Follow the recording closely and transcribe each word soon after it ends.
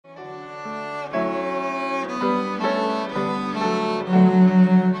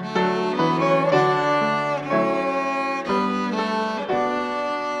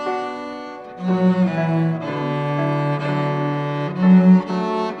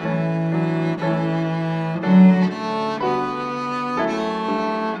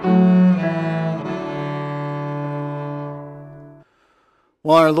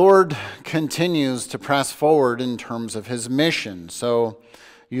Well, our Lord continues to press forward in terms of his mission. So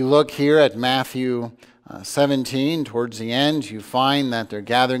you look here at Matthew 17, towards the end, you find that they're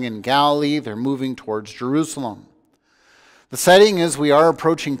gathering in Galilee, they're moving towards Jerusalem. The setting is we are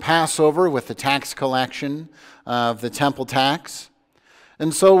approaching Passover with the tax collection of the temple tax.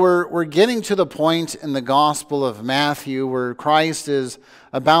 And so we're getting to the point in the Gospel of Matthew where Christ is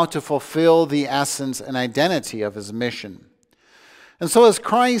about to fulfill the essence and identity of his mission. And so as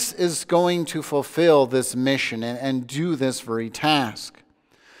Christ is going to fulfill this mission and do this very task,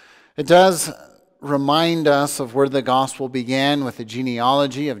 it does remind us of where the gospel began with the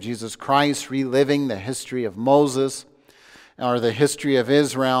genealogy of Jesus Christ, reliving the history of Moses or the history of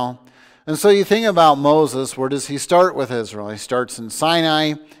Israel. And so you think about Moses, where does he start with Israel? He starts in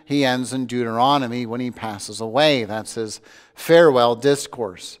Sinai, he ends in Deuteronomy when he passes away. That's his farewell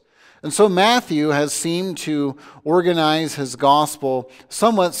discourse. And so Matthew has seemed to organize his gospel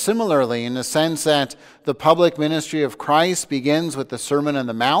somewhat similarly in the sense that the public ministry of Christ begins with the Sermon on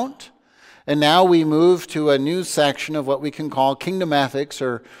the Mount, and now we move to a new section of what we can call kingdom ethics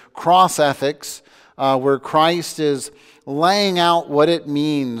or cross ethics, where Christ is laying out what it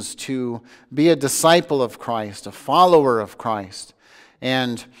means to be a disciple of Christ, a follower of Christ,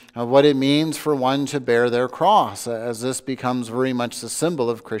 and what it means for one to bear their cross, as this becomes very much the symbol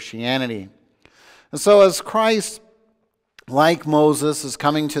of Christianity. And so as Christ, like Moses, is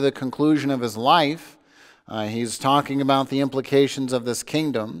coming to the conclusion of his life, he's talking about the implications of this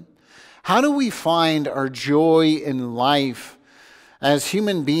kingdom. How do we find our joy in life as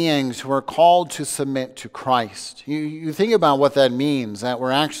human beings who are called to submit to Christ? You think about what that means, that we're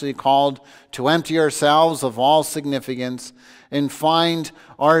actually called to empty ourselves of all significance and find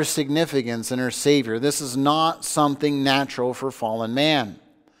our significance in our Savior. This is not something natural for fallen man.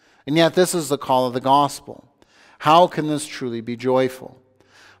 And yet this is the call of the gospel. How can this truly be joyful?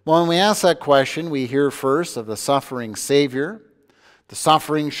 Well, when we ask that question, we hear first of the suffering Savior, the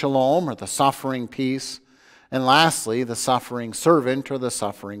suffering shalom or the suffering peace, and lastly, the suffering servant or the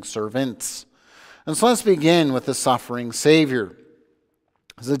suffering servants. And so let's begin with the suffering Savior.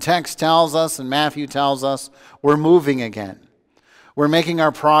 As the text tells us and Matthew tells us, we're moving again. We're making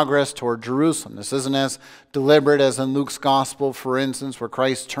our progress toward Jerusalem. This isn't as deliberate as in Luke's gospel, for instance, where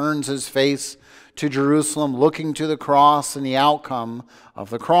Christ turns his face to Jerusalem, looking to the cross and the outcome of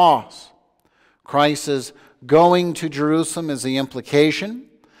the cross. Christ is going to Jerusalem is the implication.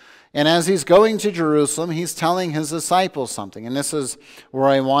 And as he's going to Jerusalem, he's telling his disciples something. And this is where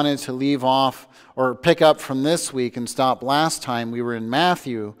I wanted to leave off or pick up from this week and stop last time we were in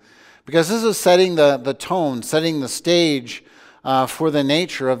Matthew, because this is setting the tone, setting the stage for the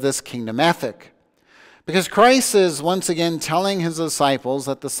nature of this kingdom ethic. Because Christ is once again telling his disciples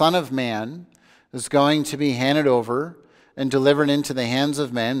that the Son of Man is going to be handed over and delivered into the hands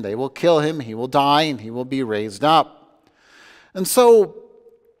of men. They will kill him, he will die, and he will be raised up. And so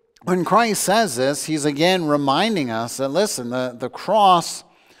when Christ says this, he's again reminding us that, listen, the cross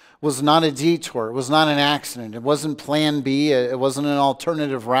was not a detour. It was not an accident. It wasn't plan B. It wasn't an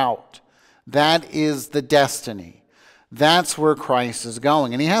alternative route. That is the destiny. That's where Christ is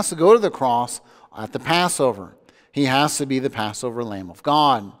going. And he has to go to the cross at the Passover. He has to be the Passover Lamb of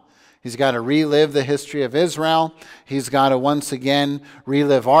God. He's got to relive the history of Israel. He's got to once again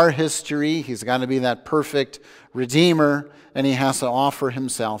relive our history. He's got to be that perfect Redeemer, and he has to offer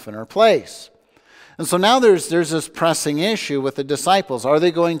himself in our place. And so now there's this pressing issue with the disciples. Are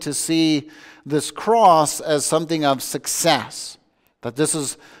they going to see this cross as something of success? That this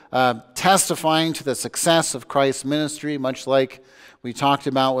is testifying to the success of Christ's ministry, much like we talked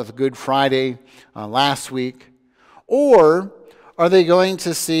about with Good Friday last week? Or are they going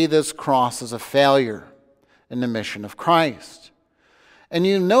to see this cross as a failure in the mission of Christ? And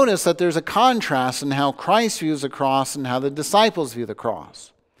you notice that there's a contrast in how Christ views the cross and how the disciples view the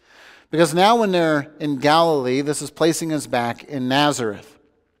cross. Because now when they're in Galilee, this is placing us back in Nazareth.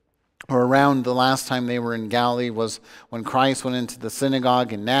 Or around the last time they were in Galilee was when Christ went into the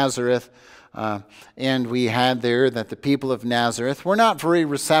synagogue in Nazareth. And we had there that the people of Nazareth were not very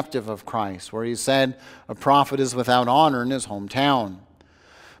receptive of Christ, where he said a prophet is without honor in his hometown.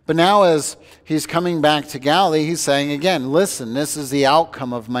 But now as he's coming back to Galilee, he's saying again, listen, this is the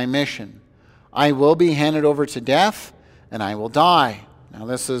outcome of my mission. I will be handed over to death and I will die. Now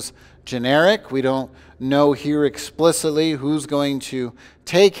this is generic. We don't know here explicitly who's going to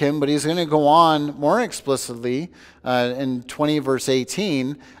take him, but he's going to go on more explicitly in 20 verse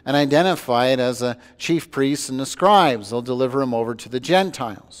 18 and identify it as the chief priests and the scribes. They'll deliver him over to the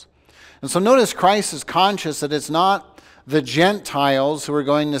Gentiles. And so notice Christ is conscious that it's not the Gentiles who are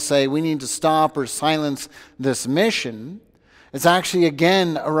going to say we need to stop or silence this mission. It's actually,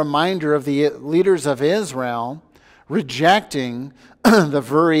 again, a reminder of the leaders of Israel rejecting the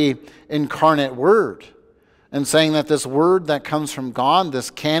very incarnate Word and saying that this Word that comes from God, this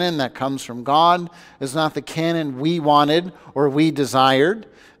canon that comes from God, is not the canon we wanted or we desired.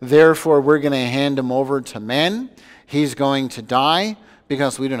 Therefore, we're going to hand him over to men. He's going to die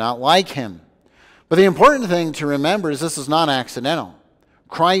because we do not like him. But the important thing to remember is this is not accidental.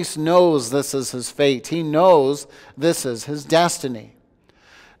 Christ knows this is his fate. He knows this is his destiny.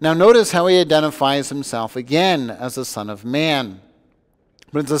 Now notice how he identifies himself again as the Son of Man.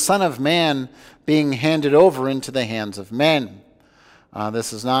 But it's the Son of Man being handed over into the hands of men.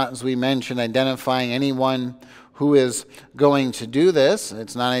 This is not, as we mentioned, identifying anyone who is going to do this.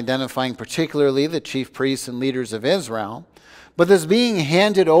 It's not identifying particularly the chief priests and leaders of Israel. But this being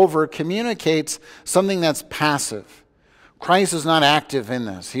handed over communicates something that's passive. Christ is not active in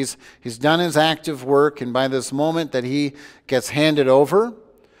this. He's done his active work, and by this moment that he gets handed over,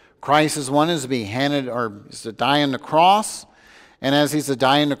 Christ is one is to be handed or is to die on the cross. And as he's to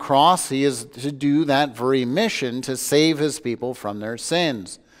die on the cross, he is to do that very mission to save his people from their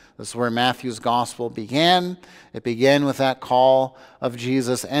sins. This is where Matthew's gospel began. It began with that call of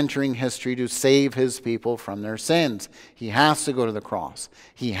Jesus entering history to save his people from their sins. He has to go to the cross.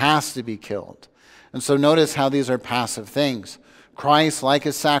 He has to be killed. And so notice how these are passive things. Christ, like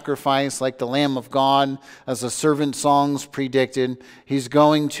his sacrifice, like the Lamb of God, as the servant songs predicted, he's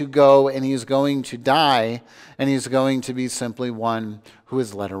going to go and he's going to die, and he's going to be simply one who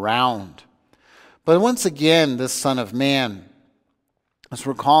is led around. But once again, this Son of Man, this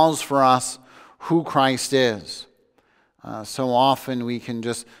recalls for us who Christ is. So often we can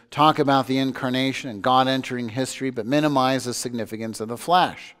just talk about the incarnation and God entering history, but minimize the significance of the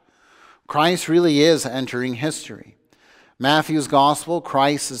flesh. Christ really is entering history. Matthew's gospel,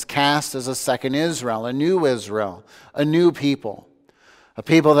 Christ is cast as a second Israel, a new people. A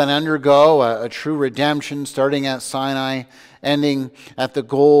people that undergo a true redemption starting at Sinai, ending at the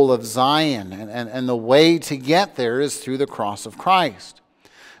goal of Zion. And the way to get there is through the cross of Christ.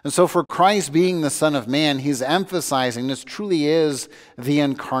 And so for Christ being the Son of Man, he's emphasizing this truly is the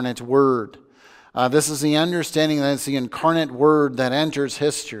incarnate Word. This is the understanding that it's the incarnate Word that enters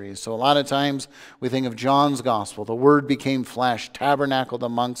history. So a lot of times we think of John's gospel. The Word became flesh, tabernacled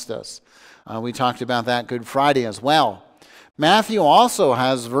amongst us. We talked about that Good Friday as well. Matthew also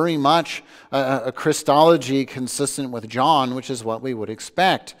has very much a Christology consistent with John, which is what we would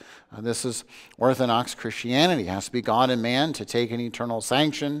expect. This is Orthodox Christianity. He has to be God and man to take an eternal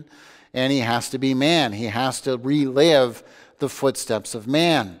sanction, and he has to be man. He has to relive the footsteps of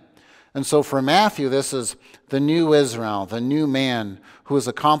man. And so for Matthew, this is the new Israel, the new man who is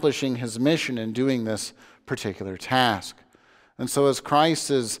accomplishing his mission in doing this particular task. And so as Christ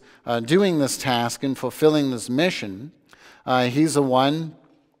is doing this task and fulfilling this mission, he's the one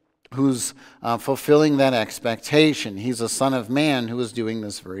who's fulfilling that expectation. He's a Son of Man who is doing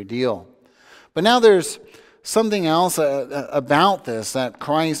this very deal. But now there's something else about this, that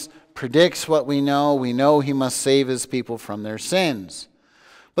Christ predicts what we know. We know he must save his people from their sins.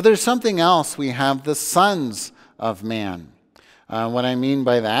 But there's something else. We have the sons of man. What I mean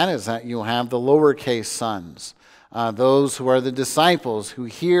by that is that you have the lowercase sons, those who are the disciples who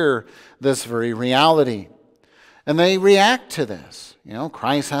hear this very reality. And they react to this. You know,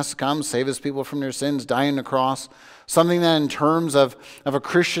 Christ has to come, save his people from their sins, die on the cross. Something that in terms of a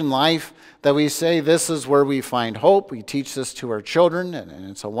Christian life that we say this is where we find hope. We teach this to our children, and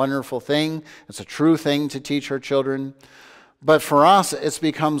it's a wonderful thing. It's a true thing to teach our children. But for us, it's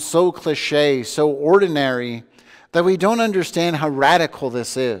become so cliche, so ordinary, that we don't understand how radical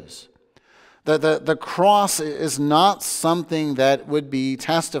this is. The cross is not something that would be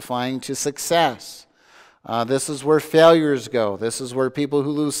testifying to success. This is where failures go. This is where people who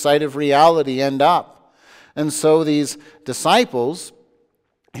lose sight of reality end up. And so these disciples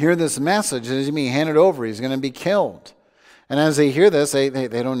hear this message that he's going to be handed over. He's going to be killed. And as they hear this, they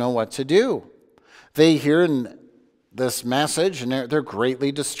don't know what to do. They hear this message, and they're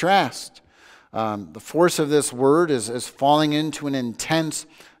greatly distressed. The force of this word is falling into an intense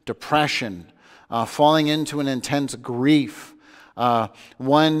depression, falling into an intense grief.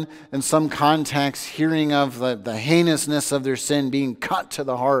 One, in some context, hearing of the heinousness of their sin being cut to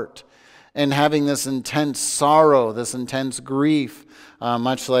the heart, and having this intense sorrow, this intense grief,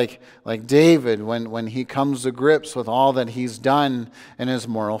 much like David when he comes to grips with all that he's done and his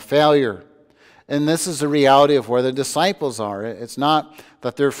moral failure. And this is the reality of where the disciples are. It's not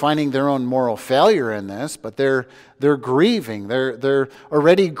that they're finding their own moral failure in this, but they're grieving. They're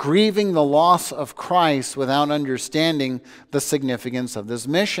already grieving the loss of Christ without understanding the significance of this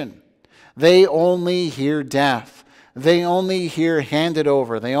mission. They only hear death. they only hear handed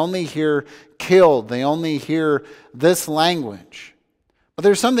over. They only hear killed. They only hear this language. But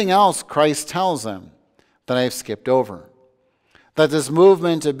there's something else Christ tells them that I've skipped over. That this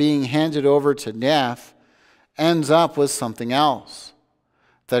movement of being handed over to death ends up with something else.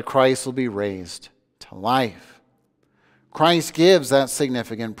 That Christ will be raised to life. Christ gives that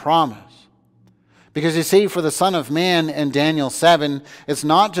significant promise. Because you see, for the Son of Man in Daniel 7, it's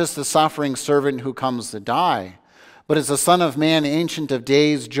not just the suffering servant who comes to die, but it's the Son of Man, Ancient of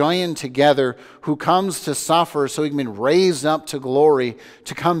Days, joined together, who comes to suffer so he can be raised up to glory,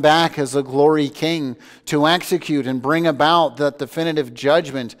 to come back as a glory king, to execute and bring about that definitive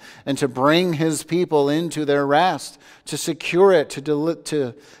judgment, and to bring his people into their rest, to secure it,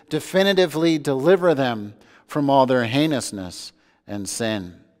 to definitively deliver them from all their heinousness and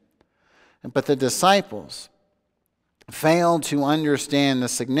sin. But the disciples failed to understand the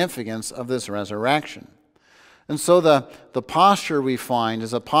significance of this resurrection. And so the posture we find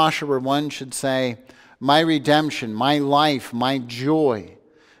is a posture where one should say, my redemption, my life, my joy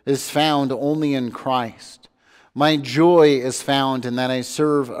is found only in Christ. My joy is found in that I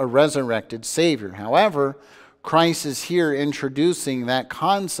serve a resurrected Savior. However, Christ is here introducing that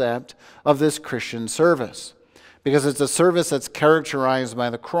concept of this Christian service, because it's a service that's characterized by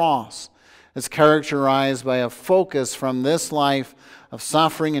the cross. It's characterized by a focus from this life of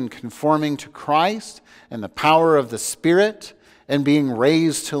suffering and conforming to Christ and the power of the Spirit and being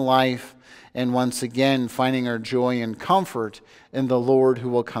raised to life, and once again finding our joy and comfort in the Lord who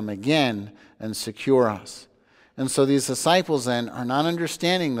will come again and secure us. And so these disciples then are not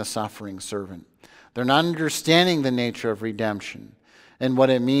understanding the suffering servant. They're not understanding the nature of redemption and what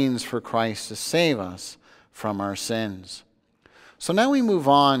it means for Christ to save us from our sins. So now we move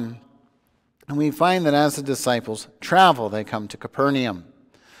on, and we find that as the disciples travel, they come to Capernaum.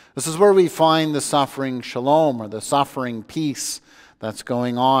 This is where we find the suffering shalom, or the suffering peace that's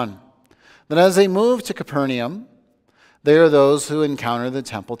going on. That as they move to Capernaum, they are those who encounter the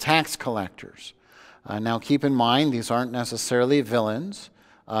temple tax collectors. Now keep in mind, these aren't necessarily villains.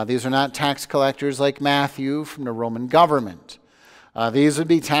 These are not tax collectors like Matthew from the Roman government. These would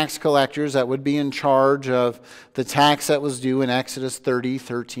be tax collectors that would be in charge of the tax that was due in Exodus 30,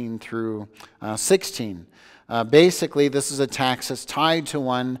 13 through 16. Basically, this is a tax that's tied to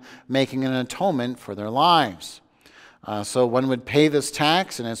one making an atonement for their lives. So one would pay this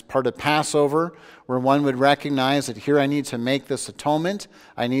tax, and as part of Passover, where one would recognize that here I need to make this atonement,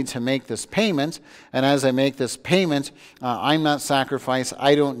 I need to make this payment, and as I make this payment, I'm not sacrificed,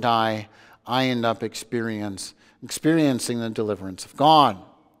 I don't die, I end up experiencing the deliverance of God.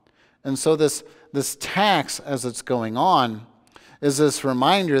 And so this tax, as it's going on, is this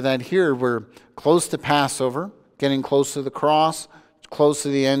reminder that here we're close to Passover, getting close to the cross, close to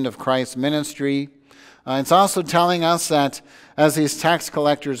the end of Christ's ministry. It's also telling us that as these tax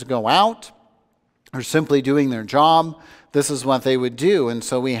collectors go out, or simply doing their job, this is what they would do. And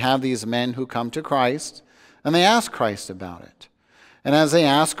so we have these men who come to Christ, and they ask Christ about it. And as they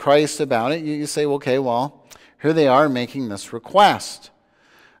ask Christ about it, you say, okay, well, here they are making this request.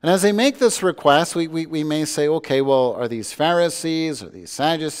 And as they make this request, we may say, okay, well, are these Pharisees, are these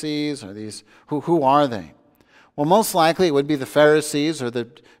Sadducees, are these, who are they? Well, most likely it would be the Pharisees or the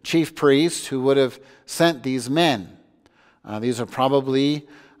chief priests who would have sent these men. These are probably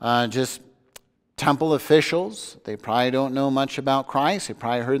just temple officials. They probably don't know much about Christ. They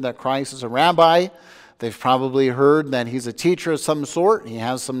probably heard that Christ is a rabbi. They've probably heard that he's a teacher of some sort. He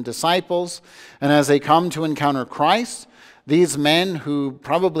has some disciples. And as they come to encounter Christ, these men who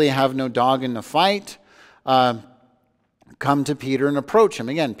probably have no dog in the fight come to Peter and approach him.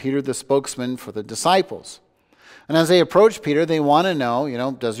 Again, Peter, the spokesman for the disciples. And as they approach Peter, they want to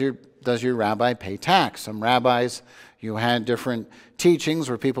know, does your rabbi pay tax? Some rabbis, you had different teachings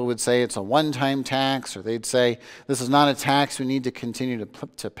where people would say it's a one-time tax, or they'd say this is not a tax we need to continue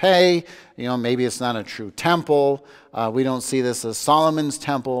to pay. Maybe it's not a true temple. We don't see this as Solomon's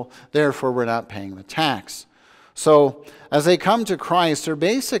temple, therefore we're not paying the tax. So as they come to Christ, they're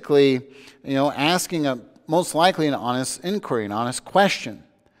basically, asking most likely an honest inquiry, an honest question.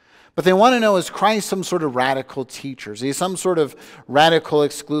 But they want to know, is Christ some sort of radical teacher? Is he some sort of radical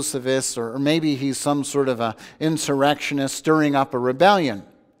exclusivist, or maybe he's some sort of an insurrectionist stirring up a rebellion?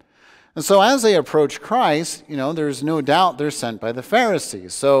 And so as they approach Christ, there's no doubt they're sent by the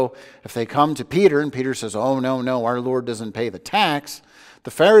Pharisees. So if they come to Peter and Peter says, oh, no, our Lord doesn't pay the tax,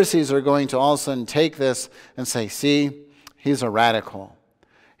 the Pharisees are going to all of a sudden take this and say, see, he's a radical.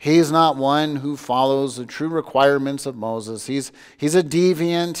 He's not one who follows the true requirements of Moses. He's a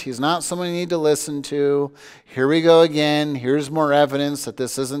deviant. He's not someone you need to listen to. Here we go again. Here's more evidence that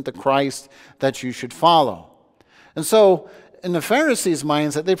this isn't the Christ that you should follow. And so in the Pharisees'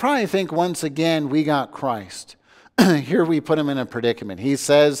 mindset, they probably think once again, we got Christ. Here we put him in a predicament. He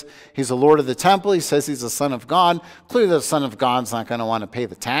says he's the Lord of the temple. He says he's the Son of God. Clearly the Son of God's not going to want to pay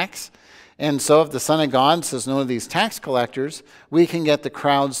the tax. And so if the Son of God says no to these tax collectors, we can get the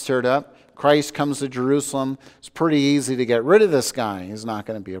crowd stirred up. Christ comes to Jerusalem. It's pretty easy to get rid of this guy. He's not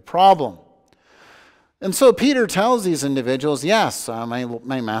going to be a problem. And so Peter tells these individuals, yes,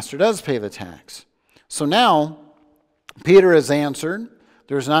 my master does pay the tax. So now Peter has answered.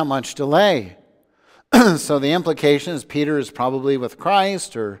 There's not much delay. So the implication is Peter is probably with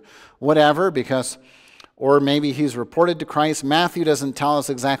Christ or whatever, or maybe he's reported to Christ. Matthew doesn't tell us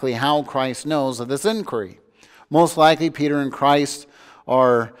exactly how Christ knows of this inquiry. Most likely Peter and Christ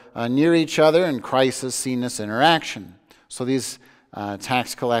are near each other, and Christ has seen this interaction. So these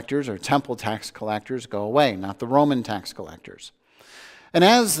tax collectors or temple tax collectors go away, not the Roman tax collectors. And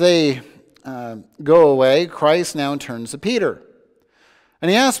as they go away, Christ now turns to Peter. And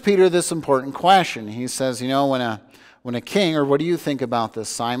he asks Peter this important question. He says, when a king, or what do you think about this,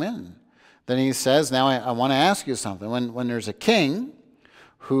 Simon? Then he says, now I want to ask you something. When there's a king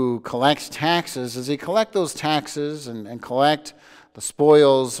who collects taxes, does he collect those taxes and collect the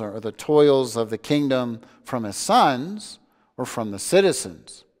spoils or the toils of the kingdom from his sons or from the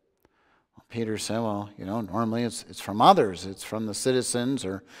citizens? Well, Peter said, normally it's from others. It's from the citizens,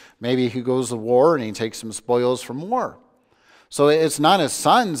 or maybe he goes to war and he takes some spoils from war. So it's not his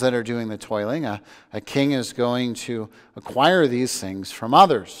sons that are doing the toiling. A king is going to acquire these things from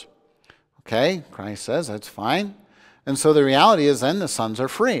others. Okay, Christ says that's fine. And so the reality is then the sons are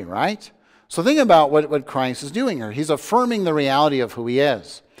free, right? So think about what Christ is doing here. He's affirming the reality of who he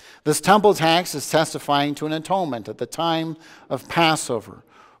is. This temple tax is testifying to an atonement at the time of Passover.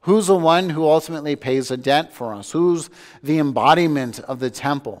 Who's the one who ultimately pays a debt for us? Who's the embodiment of the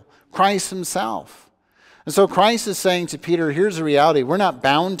temple? Christ himself. And so Christ is saying to Peter, here's the reality. We're not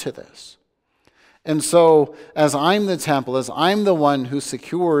bound to this. And so as I'm the temple, as I'm the one who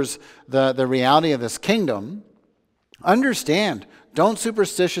secures the reality of this kingdom, understand, don't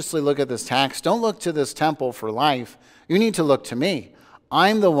superstitiously look at this tax. Don't look to this temple for life. You need to look to me.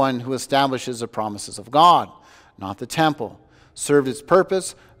 I'm the one who establishes the promises of God, not the temple. Served its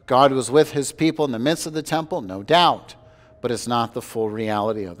purpose. God was with his people in the midst of the temple, no doubt. But it's not the full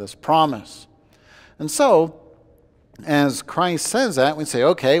reality of this promise. And so, as Christ says that, we say,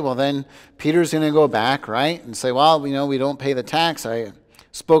 okay, well then Peter's going to go back, right? And say, well, we don't pay the tax. I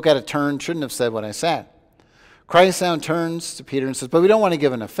spoke out of turn, shouldn't have said what I said. Christ now turns to Peter and says, but we don't want to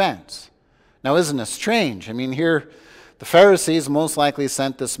give an offense. Now, isn't this strange? Here, the Pharisees most likely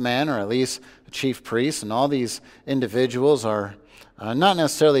sent this man, or at least the chief priests, and all these individuals are not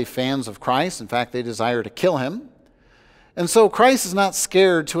necessarily fans of Christ. In fact, they desire to kill him. And so Christ is not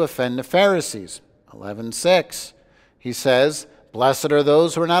scared to offend the Pharisees. 11:6, he says, blessed are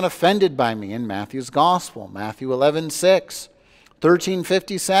those who are not offended by me, in Matthew's gospel. Matthew 11:6.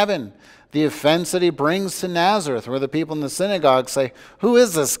 13:57, the offense that he brings to Nazareth, where the people in the synagogue say, who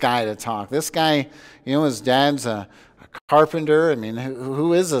is this guy to talk? This guy, his dad's a carpenter.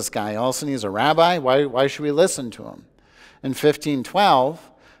 Who is this guy? All of a sudden he's a rabbi. Why should we listen to him? In 15:12,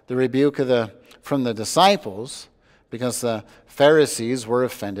 the rebuke from the disciples, because the Pharisees were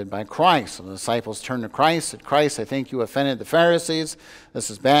offended by Christ. So the disciples turned to Christ, said, Christ, I think you offended the Pharisees. This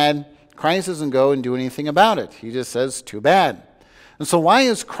is bad. Christ doesn't go and do anything about it. He just says, too bad. And so why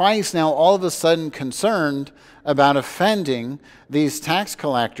is Christ now all of a sudden concerned about offending these tax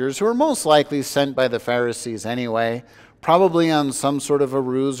collectors, who are most likely sent by the Pharisees anyway, probably on some sort of a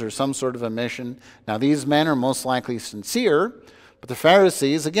ruse or some sort of a mission? Now these men are most likely sincere, but the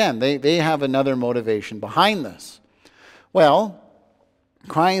Pharisees, again, they have another motivation behind this. Well,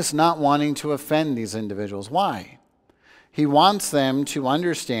 Christ not wanting to offend these individuals. Why? He wants them to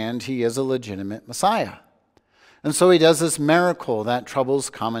understand he is a legitimate Messiah. And so he does this miracle that troubles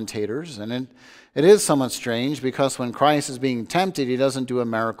commentators. And it is somewhat strange, because when Christ is being tempted, he doesn't do a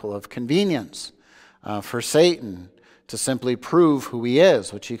miracle of convenience for Satan to simply prove who he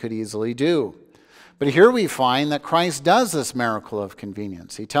is, which he could easily do. But here we find that Christ does this miracle of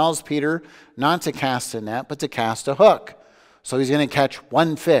convenience. He tells Peter not to cast a net, but to cast a hook. So he's going to catch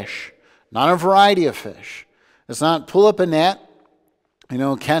one fish, not a variety of fish. It's not pull up a net,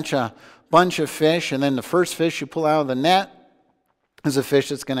 catch a bunch of fish, and then the first fish you pull out of the net is a fish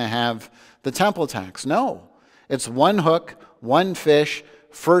that's going to have the temple tax. No, it's one hook, one fish,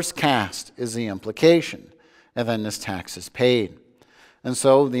 first cast is the implication, and then this tax is paid. And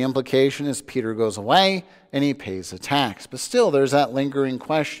so the implication is Peter goes away and he pays the tax. But still, there's that lingering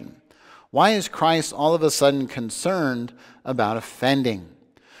question. Why is Christ all of a sudden concerned about offending?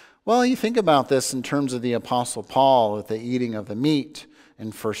 Well, you think about this in terms of the Apostle Paul with the eating of the meat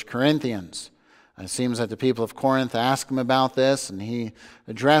in 1 Corinthians. It seems that the people of Corinth ask him about this, and he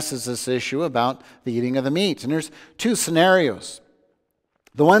addresses this issue about the eating of the meat. And there's two scenarios.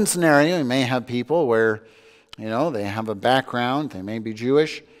 The one scenario, you may have people where, they have a background, they may be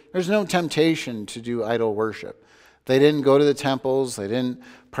Jewish. There's no temptation to do idol worship. They didn't go to the temples, they didn't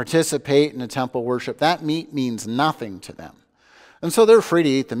participate in the temple worship. That meat means nothing to them. And so they're free to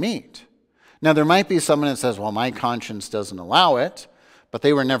eat the meat. Now, there might be someone that says, well, my conscience doesn't allow it, but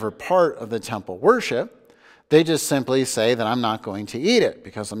they were never part of the temple worship. They just simply say that I'm not going to eat it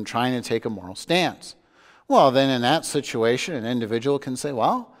because I'm trying to take a moral stance. Well, then in that situation, an individual can say,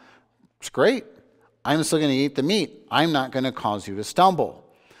 well, it's great. I'm still going to eat the meat. I'm not going to cause you to stumble.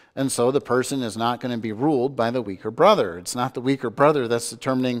 And so the person is not going to be ruled by the weaker brother. It's not the weaker brother that's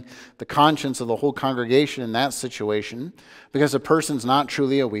determining the conscience of the whole congregation in that situation, because the person's not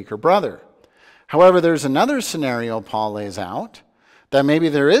truly a weaker brother. However, there's another scenario Paul lays out, that maybe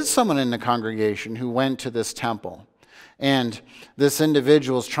there is someone in the congregation who went to this temple, and this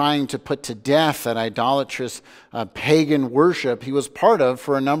individual is trying to put to death that idolatrous pagan worship he was part of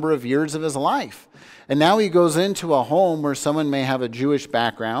for a number of years of his life. And now he goes into a home where someone may have a Jewish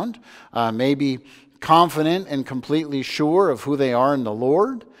background, may be confident and completely sure of who they are in the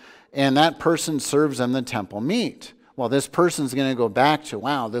Lord, and that person serves them the temple meat. Well, this person's going to go back to,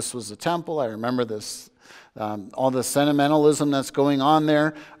 wow, this was the temple. I remember this. All the sentimentalism that's going on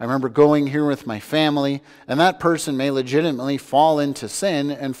there. I remember going here with my family, and that person may legitimately fall into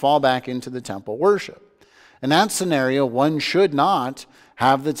sin and fall back into the temple worship. In that scenario, one should not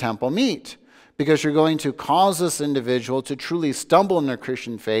have the temple meat, because you're going to cause this individual to truly stumble in their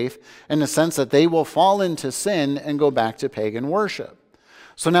Christian faith in the sense that they will fall into sin and go back to pagan worship.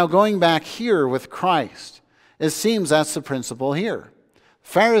 So now going back here with Christ, it seems that's the principle here.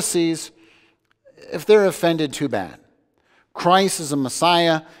 Pharisees, if they're offended, too bad. Christ is a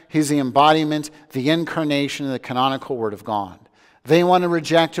Messiah. He's the embodiment, the incarnation of the canonical Word of God. They want to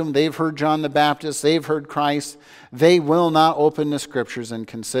reject him. They've heard John the Baptist. They've heard Christ. They will not open the Scriptures and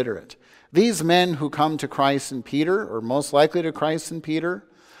consider it. These men who come to Christ and Peter, or most likely to Christ and Peter,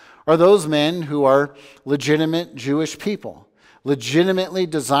 are those men who are legitimate Jewish people, legitimately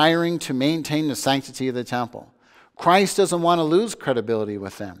desiring to maintain the sanctity of the temple. Christ doesn't want to lose credibility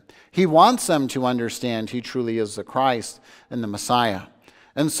with them. He wants them to understand he truly is the Christ and the Messiah.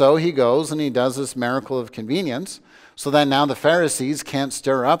 And so he goes and he does this miracle of convenience so that now the Pharisees can't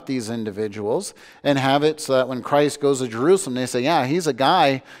stir up these individuals and have it so that when Christ goes to Jerusalem, they say, yeah, he's a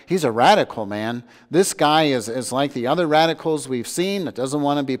guy, he's a radical, man. This guy is like the other radicals we've seen that doesn't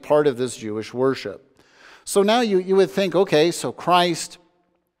want to be part of this Jewish worship. So now you would think, okay, so Christ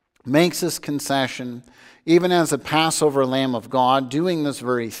makes this concession, even as a Passover Lamb of God, doing this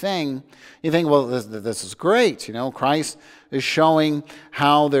very thing. You think, well, this is great. Christ is showing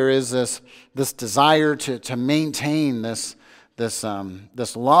how there is this desire to maintain this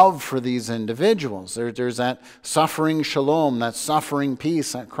love for these individuals. There's that suffering shalom, that suffering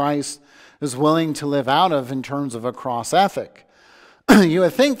peace that Christ is willing to live out of in terms of a cross ethic. You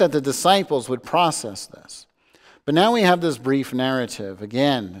would think that the disciples would process this. But now we have this brief narrative.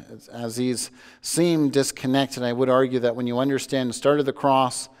 Again, as these seem disconnected, I would argue that when you understand the start of the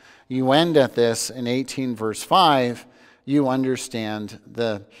cross, you end at this in 18 verse 5, you understand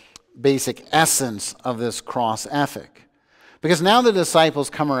the basic essence of this cross ethic. Because now the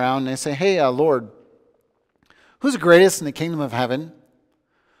disciples come around and they say, hey, Lord, who's the greatest in the kingdom of heaven?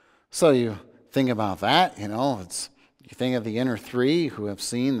 So you think about that, you think of the inner three who have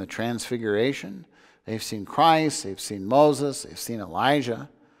seen the transfiguration. They've seen Christ, they've seen Moses, they've seen Elijah.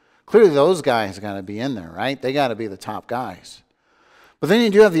 Clearly those guys got to be in there, right? They got to be the top guys. But then you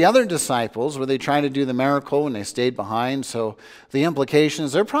do have the other disciples where they try to do the miracle and they stayed behind. So the implication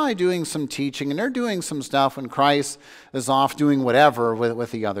is they're probably doing some teaching and they're doing some stuff when Christ is off doing whatever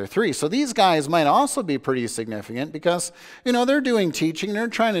with the other three. So these guys might also be pretty significant because, they're doing teaching, they're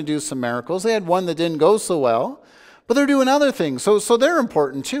trying to do some miracles. They had one that didn't go so well, but they're doing other things. So they're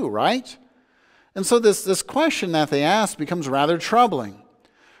important too, right? And so this question that they ask becomes rather troubling.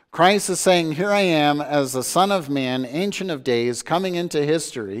 Christ is saying, here I am as the Son of Man, Ancient of Days, coming into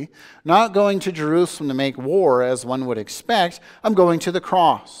history, not going to Jerusalem to make war as one would expect. I'm going to the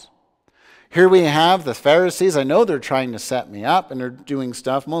cross. Here we have the Pharisees. I know they're trying to set me up and they're doing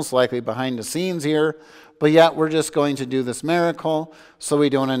stuff most likely behind the scenes here, but yet we're just going to do this miracle so we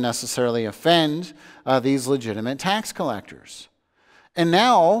don't unnecessarily offend these legitimate tax collectors. And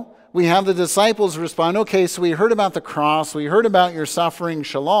now we have the disciples respond, okay, so we heard about the cross, we heard about your suffering,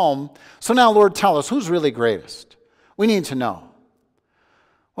 shalom. So now, Lord, tell us, who's really greatest? We need to know.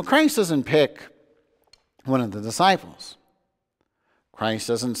 Well, Christ doesn't pick one of the disciples. Christ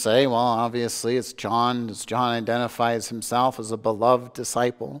doesn't say, well, obviously it's John, as John identifies himself as a beloved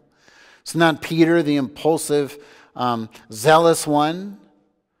disciple. It's not Peter, the impulsive, zealous one.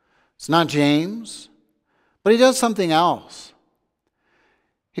 It's not James. But he does something else.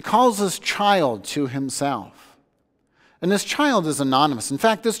 He calls this child to himself. And this child is anonymous. In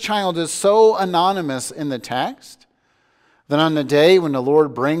fact, this child is so anonymous in the text that on the day when the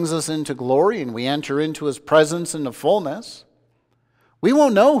Lord brings us into glory and we enter into his presence in the fullness, we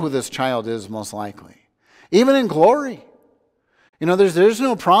won't know who this child is most likely, even in glory. You know, there's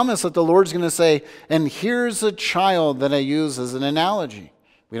no promise that the Lord's going to say, and here's a child that I use as an analogy.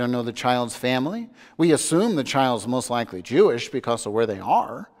 We don't know the child's family. We assume the child's most likely Jewish because of where they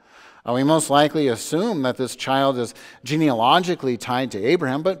are. We most likely assume that this child is genealogically tied to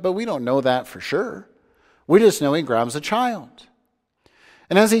Abraham, but we don't know that for sure. We just know he grabs a child.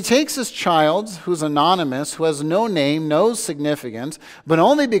 And as he takes this child, who's anonymous, who has no name, no significance, but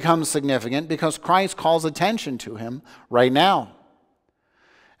only becomes significant because Christ calls attention to him right now.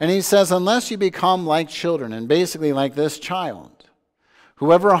 And he says, unless you become like children, and basically like this child,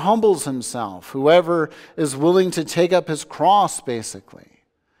 whoever humbles himself, whoever is willing to take up his cross, basically,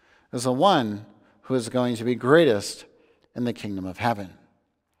 is the one who is going to be greatest in the kingdom of heaven.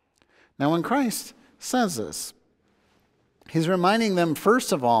 Now, when Christ says this, he's reminding them,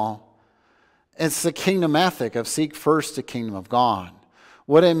 first of all, it's the kingdom ethic of seek first the kingdom of God.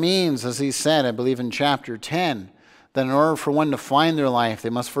 What it means, as he said, I believe in chapter 10, that in order for one to find their life, they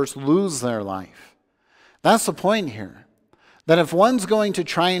must first lose their life. That's the point here. That if one's going to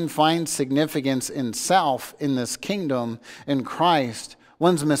try and find significance in self, in this kingdom, in Christ,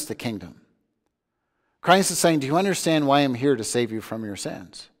 one's missed the kingdom. Christ is saying, do you understand why I'm here to save you from your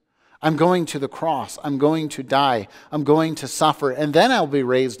sins? I'm going to the cross. I'm going to die. I'm going to suffer. And then I'll be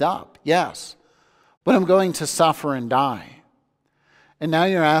raised up. Yes. But I'm going to suffer and die. And now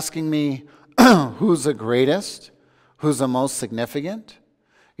you're asking me, who's the greatest? Who's the most significant?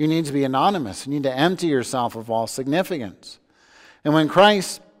 You need to be anonymous. You need to empty yourself of all significance. And when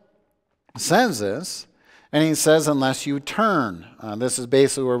Christ says this, and he says, unless you turn, this is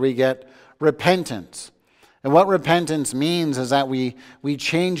basically where we get repentance. And what repentance means is that we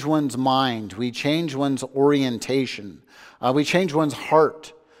change one's mind, we change one's orientation, we change one's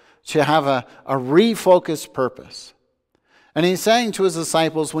heart to have a refocused purpose. And he's saying to his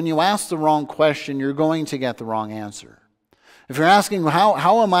disciples, when you ask the wrong question, you're going to get the wrong answer. If you're asking,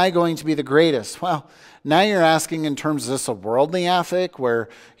 how am I going to be the greatest? Well, now you're asking in terms of this a worldly ethic where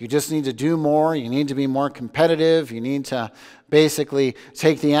you just need to do more, you need to be more competitive, you need to basically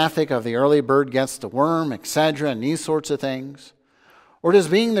take the ethic of the early bird gets the worm, etc., and these sorts of things. Or does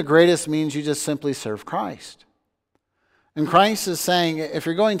being the greatest means you just simply serve Christ? And Christ is saying, if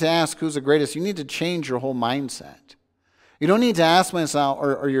you're going to ask who's the greatest, you need to change your whole mindset. You don't need to ask myself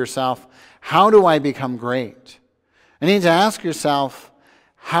or yourself, how do I become great? You need to ask yourself,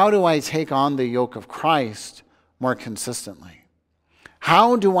 how do I take on the yoke of Christ more consistently?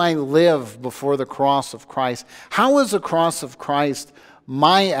 How do I live before the cross of Christ? How is the cross of Christ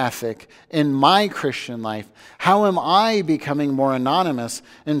my ethic in my Christian life? How am I becoming more anonymous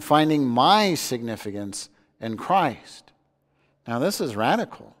in finding my significance in Christ? Now, this is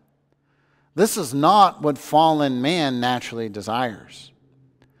radical. This is not what fallen man naturally desires.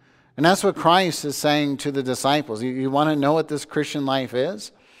 And that's what Christ is saying to the disciples. You want to know what this Christian life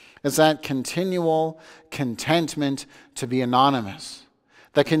is? It's that continual contentment to be anonymous.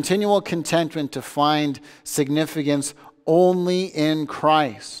 The continual contentment to find significance only in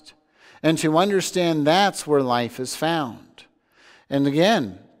Christ. And to understand that's where life is found. And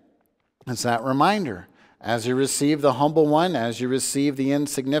again, it's that reminder. As you receive the humble one, as you receive the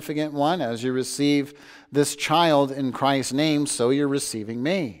insignificant one, as you receive this child in Christ's name, so you're receiving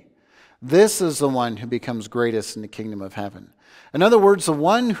me. This is the one who becomes greatest in the kingdom of heaven. In other words, the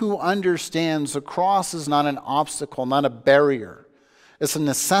one who understands the cross is not an obstacle, not a barrier. It's a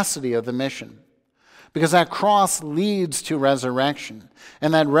necessity of the mission. Because that cross leads to resurrection.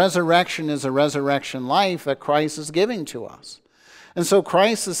 And that resurrection is a resurrection life that Christ is giving to us. And so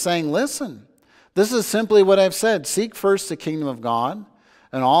Christ is saying, listen, this is simply what I've said. Seek first the kingdom of God,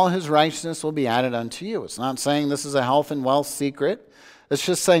 and all his righteousness will be added unto you. It's not saying this is a health and wealth secret. It's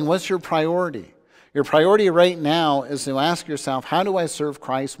just saying, what's your priority? Your priority right now is to ask yourself, how do I serve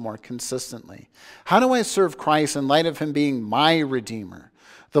Christ more consistently? How do I serve Christ in light of him being my Redeemer,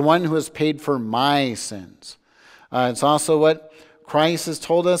 the one who has paid for my sins? It's also what Christ has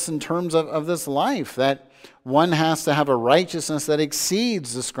told us in terms of this life, that one has to have a righteousness that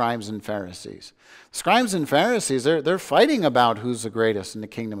exceeds the scribes and Pharisees. Scribes and Pharisees, they're fighting about who's the greatest in the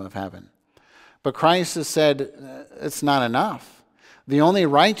kingdom of heaven. But Christ has said it's not enough. The only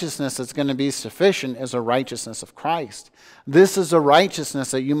righteousness that's going to be sufficient is a righteousness of Christ. This is a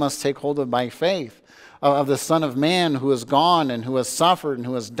righteousness that you must take hold of by faith, of the Son of Man who has gone and who has suffered and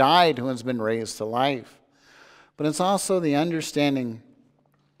who has died, who has been raised to life. But it's also the understanding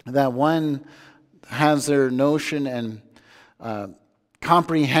that one has their notion and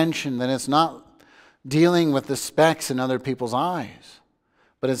comprehension that it's not dealing with the specks in other people's eyes,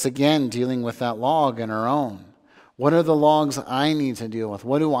 but it's again dealing with that log in our own. What are the logs I need to deal with?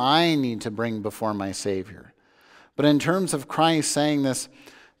 What do I need to bring before my Savior? But in terms of Christ saying this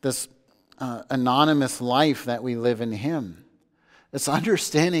anonymous life that we live in Him, it's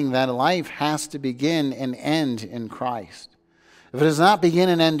understanding that life has to begin and end in Christ. If it does not begin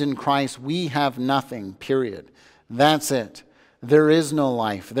and end in Christ, we have nothing, period. That's it. There is no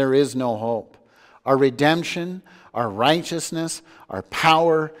life. There is no hope. Our redemption, our righteousness, our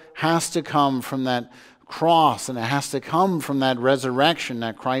power has to come from that cross, and it has to come from that resurrection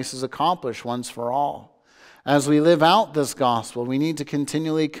that Christ has accomplished once for all. As we live out this gospel, we need to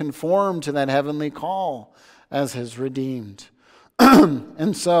continually conform to that heavenly call as His redeemed.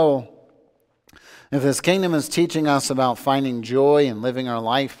 And so, if this kingdom is teaching us about finding joy and living our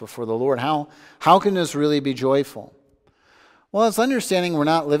life before the Lord, how can this really be joyful? Well, it's understanding we're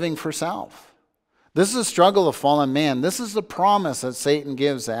not living for self. This is a struggle of fallen man. This is the promise that Satan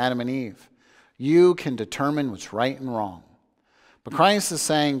gives to Adam and Eve. You can determine what's right and wrong. But Christ is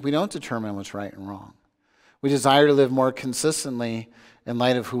saying we don't determine what's right and wrong. We desire to live more consistently in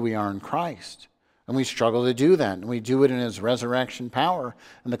light of who we are in Christ. And we struggle to do that. And we do it in His resurrection power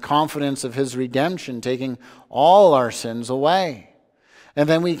and the confidence of His redemption, taking all our sins away. And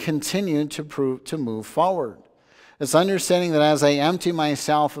then we continue to move forward. It's understanding that as I empty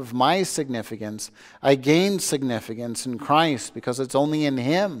myself of my significance, I gain significance in Christ, because it's only in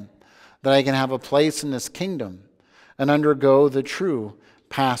Him that I can have a place in this kingdom and undergo the true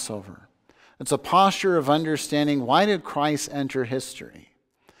Passover. It's a posture of understanding, why did Christ enter history?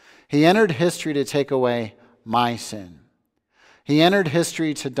 He entered history to take away my sin. He entered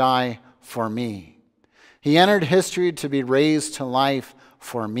history to die for me. He entered history to be raised to life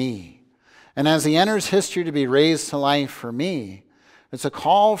for me. And as He enters history to be raised to life for me, it's a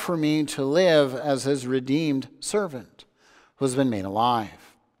call for me to live as His redeemed servant who has been made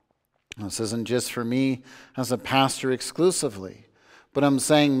alive. This isn't just for me as a pastor exclusively, but I'm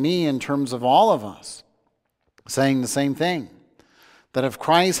saying me in terms of all of us, saying the same thing. That if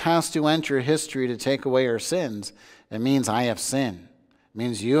Christ has to enter history to take away our sins, it means I have sin. It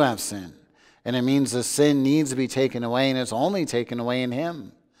means you have sin. And it means the sin needs to be taken away, and it's only taken away in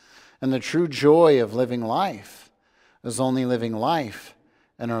Him. And the true joy of living life is only living life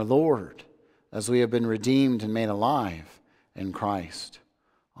in our Lord, as we have been redeemed and made alive in Christ.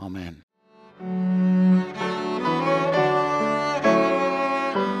 Amen.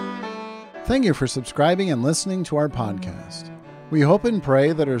 Thank you for subscribing and listening to our podcast. We hope and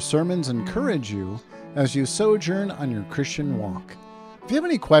pray that our sermons encourage you as you sojourn on your Christian walk. If you have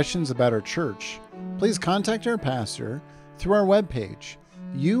any questions about our church, please contact our pastor through our webpage,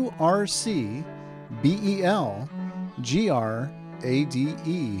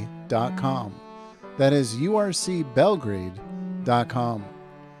 urcbelgrade.com. That is urcbelgrade.com.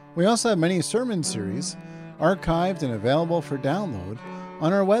 We also have many sermon series archived and available for download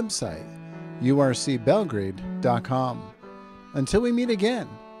on our website, urcbelgrade.com. Until we meet again,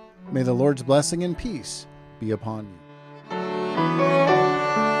 may the Lord's blessing and peace be upon you.